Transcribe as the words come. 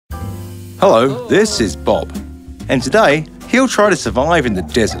Hello, this is Bob, and today he'll try to survive in the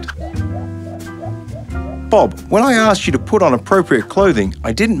desert. Bob, when I asked you to put on appropriate clothing,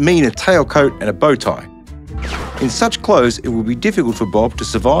 I didn't mean a tailcoat and a bow tie. In such clothes, it will be difficult for Bob to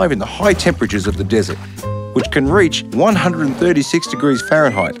survive in the high temperatures of the desert, which can reach 136 degrees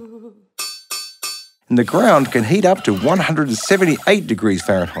Fahrenheit. And the ground can heat up to 178 degrees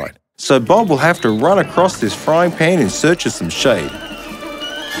Fahrenheit. So Bob will have to run across this frying pan in search of some shade.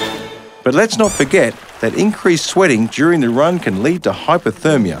 But let's not forget that increased sweating during the run can lead to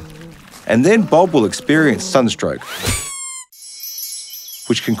hypothermia. And then Bob will experience sunstroke,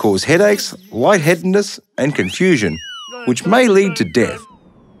 which can cause headaches, lightheadedness, and confusion, which may lead to death.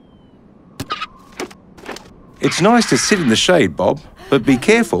 It's nice to sit in the shade, Bob, but be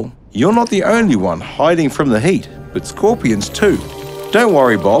careful. You're not the only one hiding from the heat, but scorpions too. Don't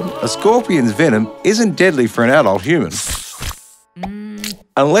worry, Bob, a scorpion's venom isn't deadly for an adult human.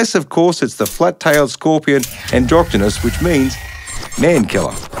 Unless, of course, it's the flat-tailed scorpion Androctonus, which means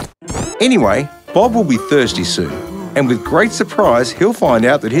man-killer. Anyway, Bob will be thirsty soon, and with great surprise, he'll find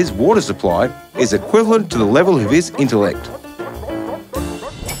out that his water supply is equivalent to the level of his intellect.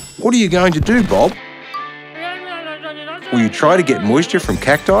 What are you going to do, Bob? Will you try to get moisture from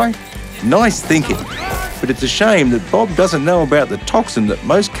cacti? Nice thinking, but it's a shame that Bob doesn't know about the toxin that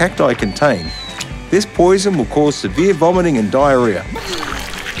most cacti contain. This poison will cause severe vomiting and diarrhea,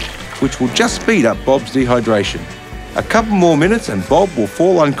 which will just speed up Bob's dehydration. A couple more minutes and Bob will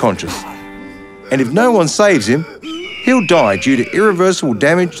fall unconscious. And if no one saves him, he'll die due to irreversible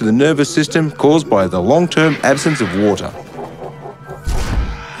damage to the nervous system caused by the long-term absence of water.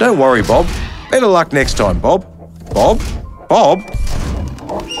 Don't worry, Bob. Better luck next time, Bob. Bob? Bob?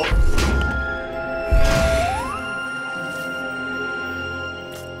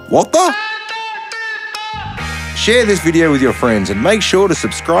 What the? Share this video with your friends and make sure to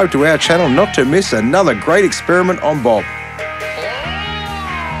subscribe to our channel not to miss another great experiment on Bob.